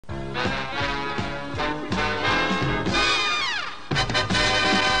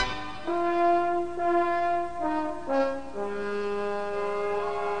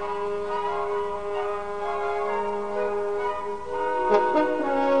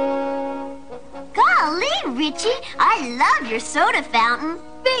Richie. I love your soda fountain.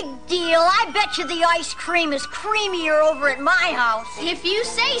 Big deal. I bet you the ice cream is creamier over at my house. If you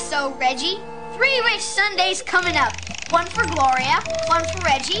say so, Reggie. 3 rich Sundays coming up. One for Gloria, one for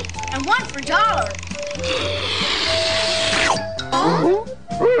Reggie, and one for Dollar.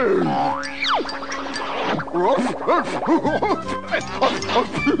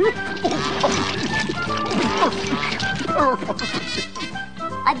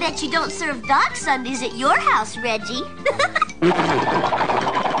 I bet you don't serve dog sundaes at your house, Reggie.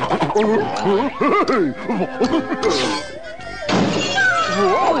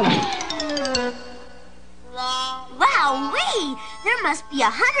 Wowee! There must be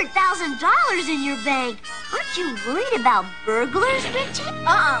 $100,000 in your bank. Aren't you worried about burglars, Richie?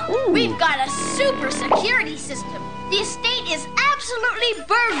 We've got a super security system. The estate is absolutely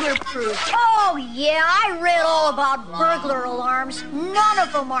burglar-proof. Oh, yeah, I read all about burglar alarms. None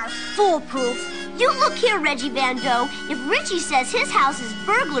of them are foolproof. You look here, Reggie Van Doe. If Richie says his house is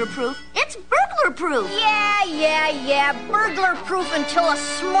burglar-proof, it's burglar-proof. Yeah. Burglar-proof until a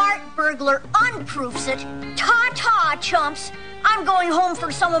smart burglar unproofs it. Ta-ta, chumps. I'm going home for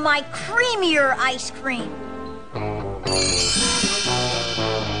some of my creamier ice cream.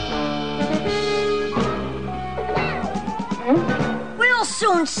 We'll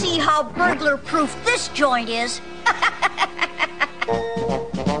soon see how burglar-proof this joint is.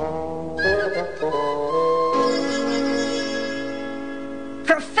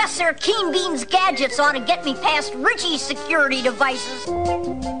 Professor Keen Bean's gadgets ought to get me past Richie's security devices.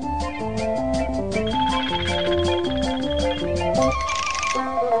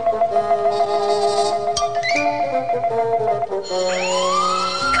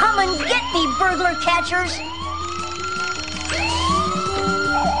 Come and get me, burglar catchers.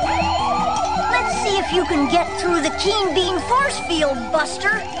 Let's see if you can get through the Keen Bean force field,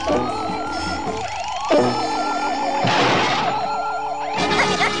 Buster.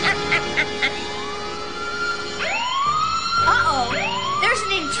 There's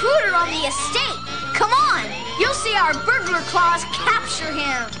an intruder on the estate. Come on, you'll see our burglar claws capture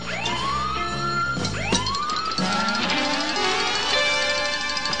him.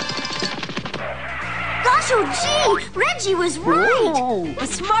 Gosh, oh gee, Reggie was right. A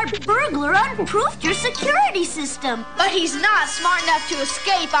smart burglar unproofed your security system. But he's not smart enough to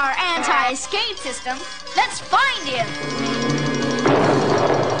escape our anti-escape system. Let's find him.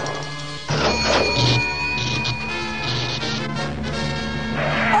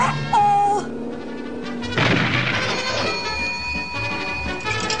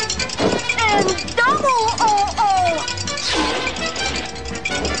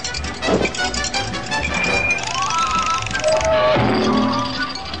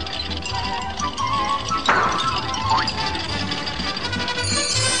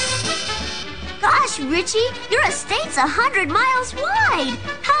 Richie, your estate's 100 miles wide.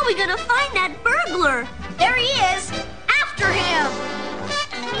 How are we gonna find that burglar? There he is. After him.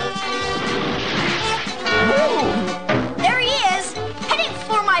 There he is, heading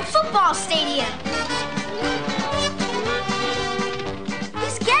for my football stadium.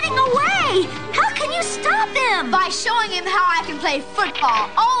 He's getting away. How can you stop him? By showing him how I can play football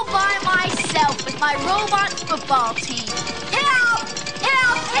all by myself with my robot football team. Help!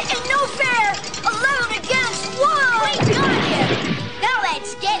 Help! No fair! 11 against 1! We got him! Now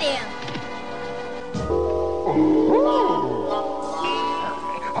let's get him!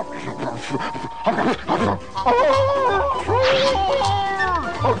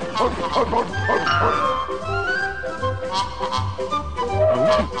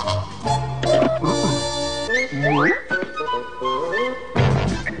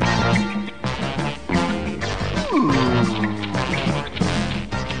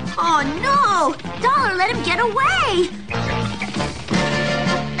 Oh no! Dollar let him get away!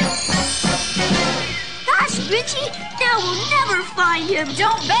 Gosh, Richie, now we'll never find him.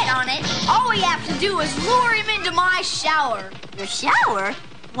 Don't bet on it. All we have to do is lure him into my shower. Your shower?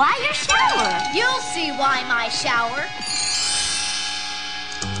 Why your shower? You'll see why my shower.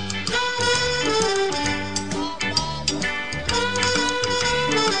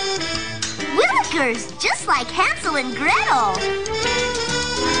 Willikers, just like Hansel and Gretel.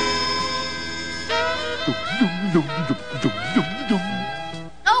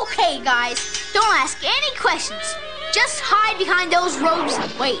 Okay, guys, don't ask any questions. Just hide behind those robes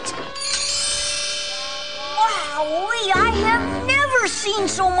and wait. Wowee, I have never seen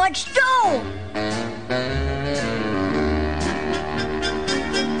so much dough.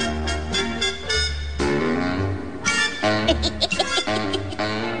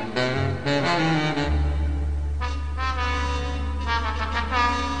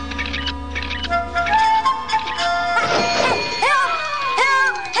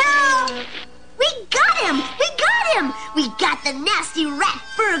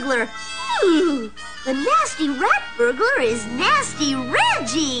 Where is nasty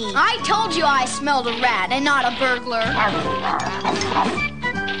Reggie? I told you I smelled a rat and not a burglar.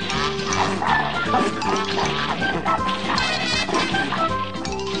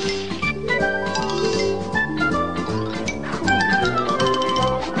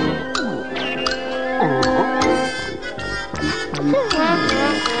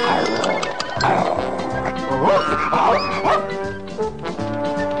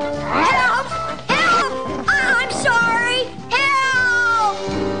 Help! Help! I'm sorry! Help!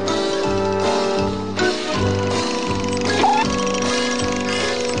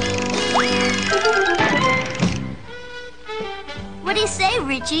 What do you say,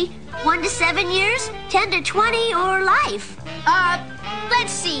 Richie? 1 to 7 years, 10 to 20, or life?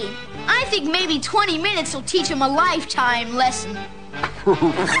 Let's see. I think maybe 20 minutes will teach him a lifetime lesson.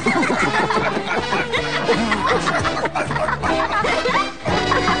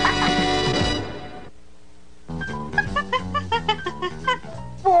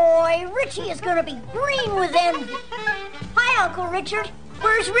 Boy, Richie is gonna be green with envy. Hi, Uncle Richard.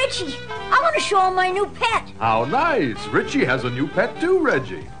 Where's Richie? I want to show him my new pet. How nice. Richie has a new pet too,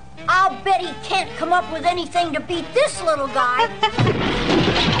 Reggie. I'll bet he can't come up with anything to beat this little guy.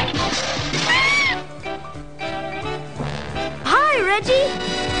 Hi, Reggie.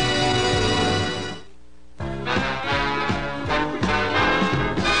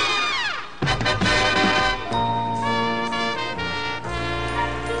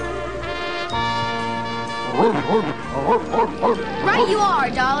 Right you are,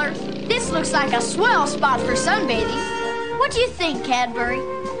 Dollar. This looks like a swell spot for sunbathing. What do you think, Cadbury?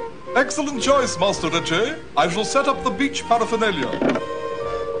 Excellent choice, Master Richie. I shall set up the beach paraphernalia.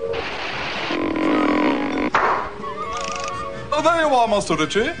 Oh, there you are, Master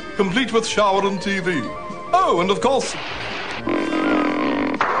Richie, complete with shower and TV. Oh, and of course,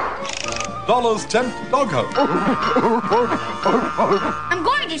 Dollar's tent doghouse. I'm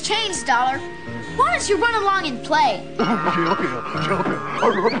going to change, Dollar. Why don't you run along and play?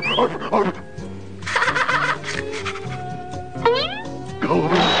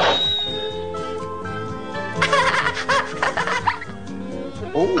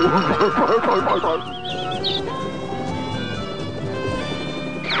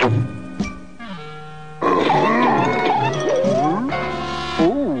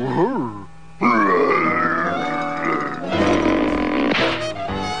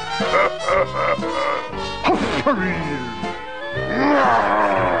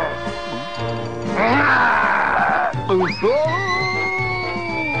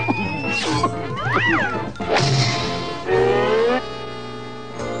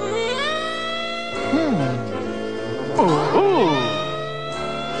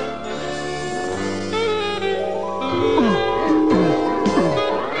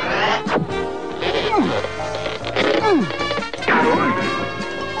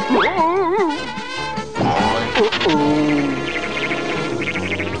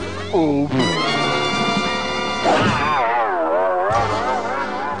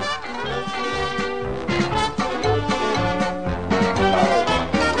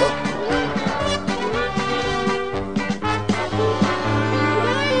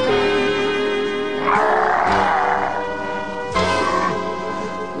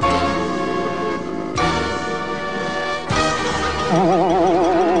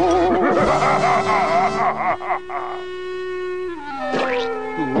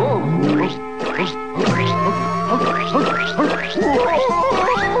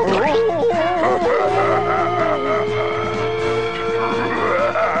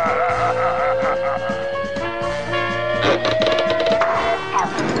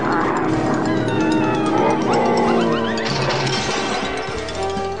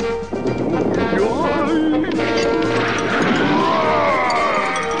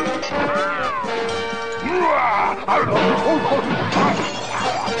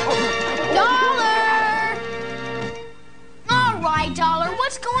 Dollar! All right, Dollar,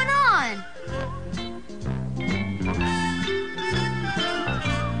 what's going on?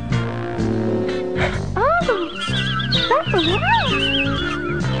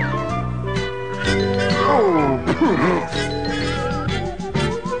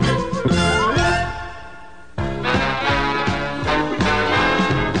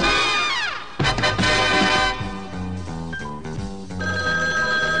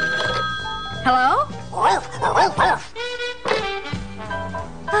 Hello?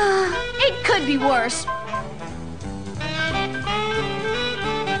 It could be worse.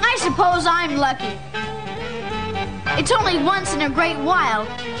 I suppose I'm lucky. It's only once in a great while.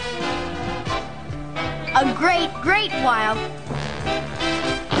 A great, great while.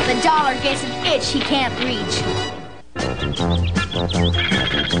 The Dollar gets an itch he can't reach. Hi,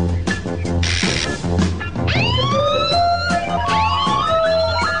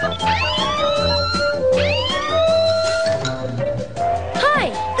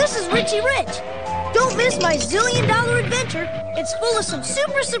 this is Richie Rich. Don't miss my zillion-dollar adventure. It's full of some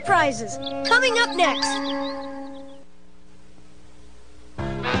super surprises. Coming up next. We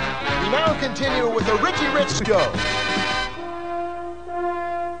now continue with the Richie Rich Show.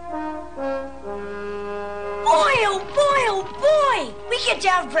 Boy, oh boy, oh boy! We get to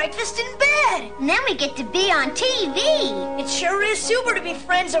have breakfast in bed. And then we get to be on TV. It sure is super to be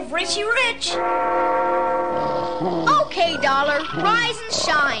friends of Richie Rich. Okay, Dollar, rise and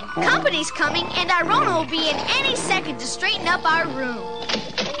shine. Company's coming, and Irona will be in any second to straighten up our room.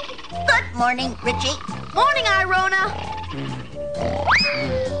 Good morning, Richie. Morning, Irona.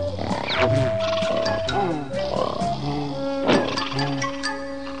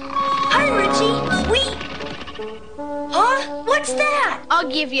 Hi, Richie. Huh? What's that? I'll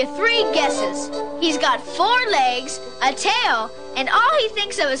give you 3 guesses. He's got 4 legs, a tail, and all he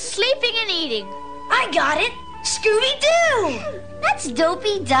thinks of is sleeping and eating. I got it. Scooby-Doo! That's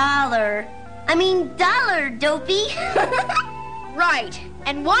Dopey Dollar. I mean, Dollar Dopey. Right.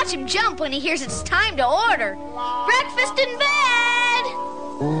 And watch him jump when he hears it's time to order. Breakfast in bed!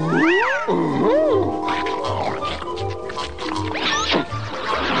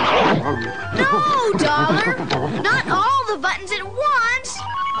 No, Dollar! Not all the buttons at once!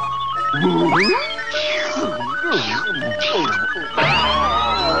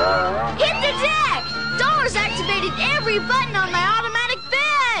 Hit the deck! Dollar's activated every button on my automatic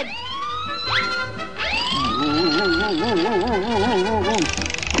bed!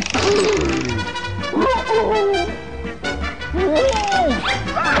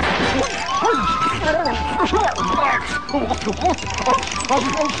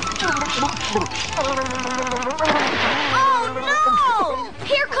 Oh, no!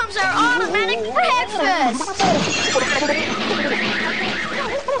 Here comes our automatic breakfast!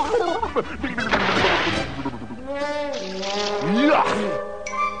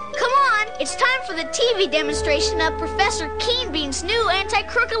 Come on, it's time for the TV demonstration of Professor Keenbean's new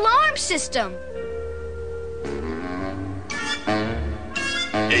anti-crook alarm system.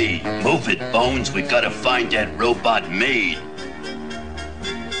 Hey, move it, Bones. We gotta find that robot maid.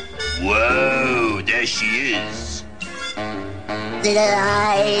 Whoa, there she is.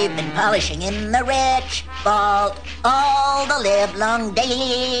 I've been polishing in the rich vault all the livelong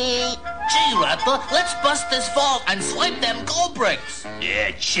day. Gee, Rattler, let's bust this vault and swipe them gold bricks.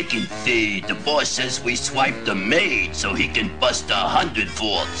 Yeah, chicken feed. The boss says we swipe the maid so he can bust 100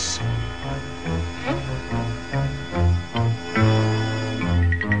 vaults.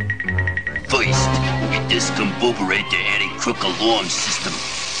 First, we discombobulate the anti-crook alarm system.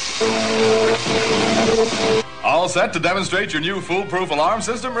 All set to demonstrate your new foolproof alarm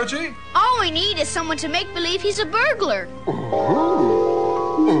system, Richie? All we need is someone to make believe he's a burglar.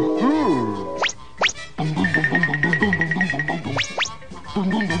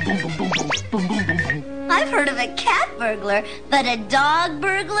 I've heard of a cat burglar, but a dog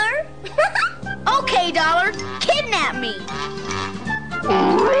burglar? Okay, Dollar, kidnap me.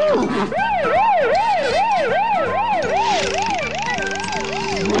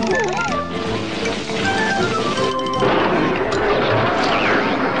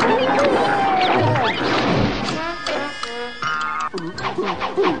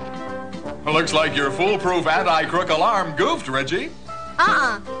 Looks like your foolproof anti-crook alarm goofed, Richie.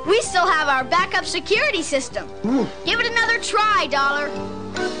 We still have our backup security system. Give it another try, Dollar.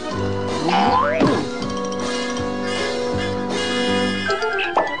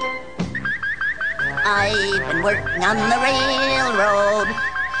 I've been working on the railroad.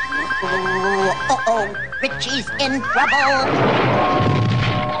 Oh, Richie's in trouble.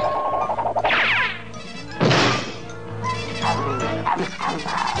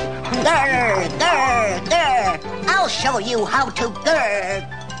 Grr, grr, grr. I'll show you how to grr.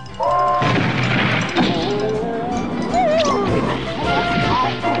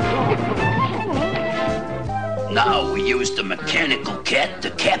 Now we use the mechanical cat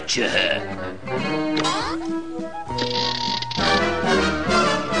to capture her.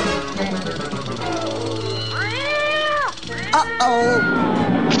 Uh-oh.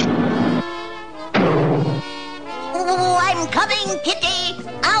 Oh, I'm coming, Kitty.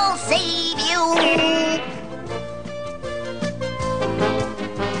 I'll save you.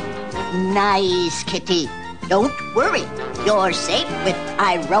 Nice, Kitty. Don't worry. You're safe with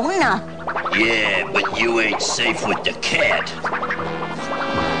Irona. Yeah, but you ain't safe with the cat.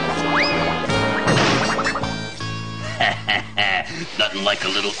 Nothing like a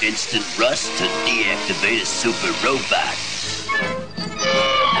little instant rust to deactivate a super robot.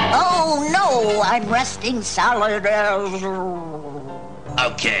 Oh, no, I'm resting solid.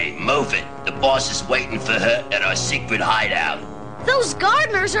 Okay, move it. The boss is waiting for her at our secret hideout. Those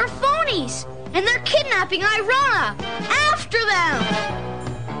gardeners are phonies, and they're kidnapping Irona. After them!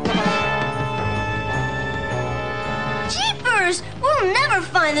 Jeepers! We'll never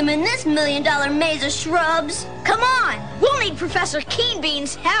find them in this $1 million maze of shrubs. Come on, we'll need Professor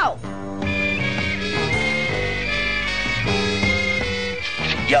Keenbean's help.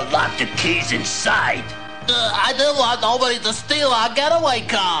 You locked the keys inside. I didn't want nobody to steal our getaway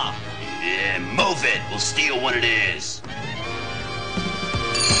car. Yeah, move it. We'll steal what it is.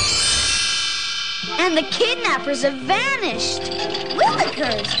 And the kidnappers have vanished.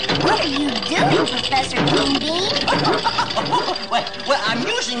 Willikers! What are you doing, Professor Keenbean? well, I'm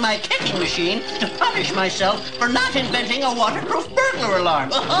using my kicking machine to punish myself for not inventing a waterproof burglar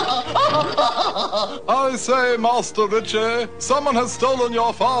alarm. I say, Master Richie, someone has stolen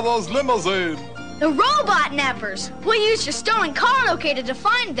your father's limousine. The robot nappers. We'll use your stolen car locator to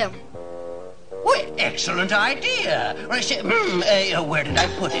find them. Well, excellent idea. Where did I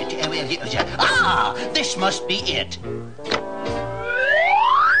put it? This must be it.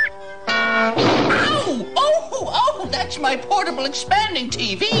 Ow! Oh, that's my portable expanding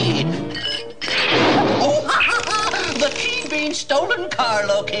TV. Oh, the Keenbean stolen car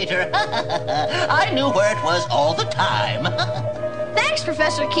locator. I knew where it was all the time. Thanks,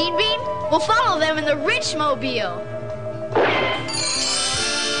 Professor Keenbean. We'll follow them in the Richmobile.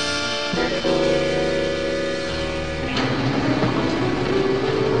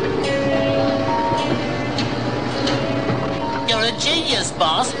 You're a genius,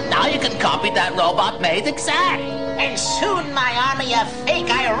 boss. Now you can copy that robot made exact. And soon my army of fake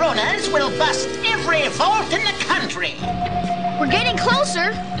Ironas will bust every vault in the country. We're getting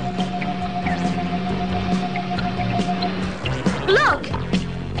closer. Look!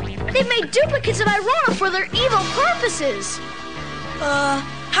 They've made duplicates of Irona for their evil purposes.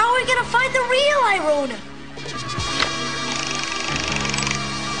 How are we gonna find the real Irona?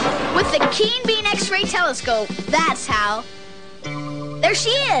 With the Keenbean X-ray telescope, that's how. There she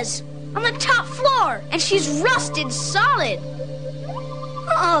is, on the top floor, and she's rusted solid.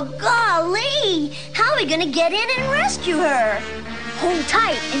 Oh, golly! How are we gonna get in and rescue her? Hold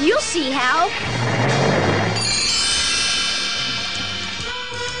tight, and you'll see how.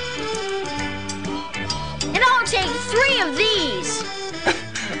 And I'll take 3 of these.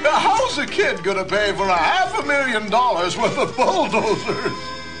 How's a kid gonna pay for $500,000 worth of bulldozers?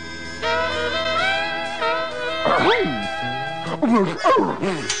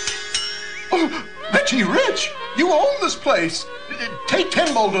 Richie Rich, you own this place. Take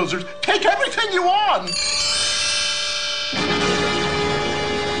 10 bulldozers. Take everything you want.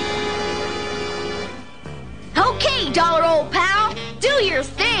 Okay, dollar old pal, do your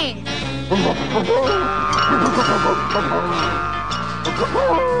thing.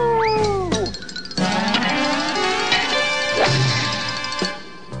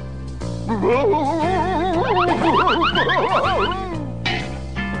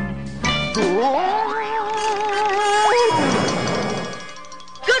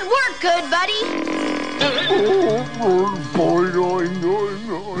 Good work, good buddy.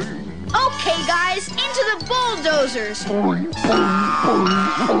 Okay, guys, into the bulldozers. Forward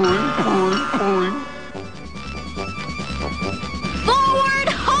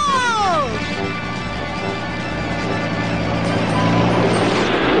hold!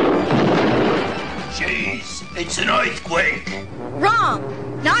 Jeez, it's an earthquake. Wrong,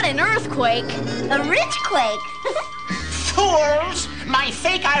 not an earthquake. A Richquake. Fools! My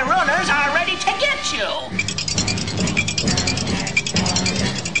fake Ironas are ready to get you.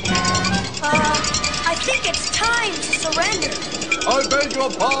 I think it's time to surrender. I beg your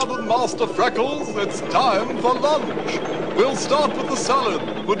pardon, Master Freckles. It's time for lunch. We'll start with the salad.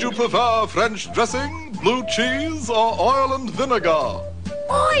 Would you prefer French dressing, blue cheese, or oil and vinegar?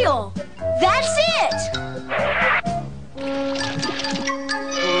 Oil! That's it!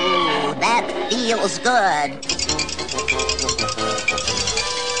 Ooh, that feels good.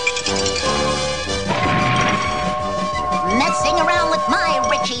 Messing around with my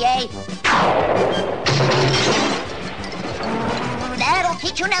Richie, eh? That'll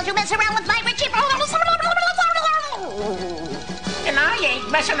teach you now to mess around with my Richie. And I ain't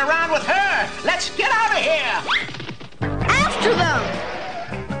messing around with her. Let's get out of here. After them!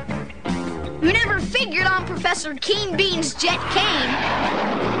 You never figured on Professor Keenbean's jet cane.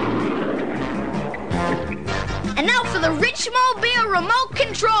 And now for the Richmobile remote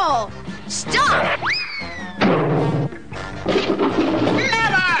control. Stop!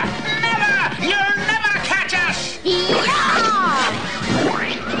 Never! Never! You'll never catch us!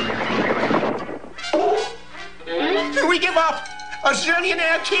 We give up. A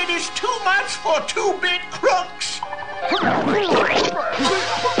zillionaire kid is too much for two big crooks.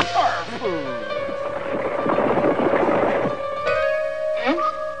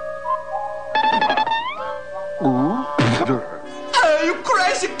 Hey, you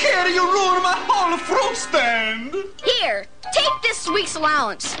crazy kid, you ruined my whole fruit stand. Here, take this week's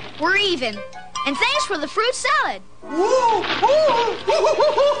allowance. We're even. And thanks for the fruit salad. Woo!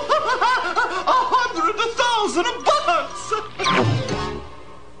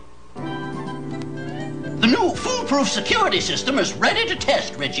 $100,000 The new foolproof security system is ready to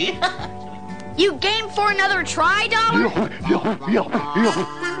test, Richie. You game for another try, Dollar?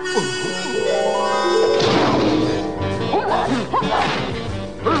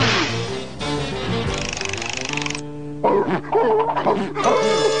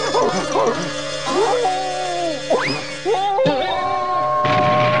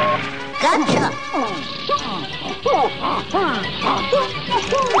 Gotcha.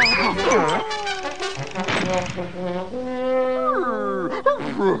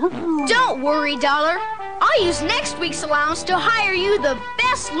 Don't worry, Dollar. I'll use next week's allowance to hire you the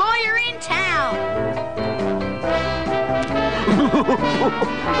best lawyer in town.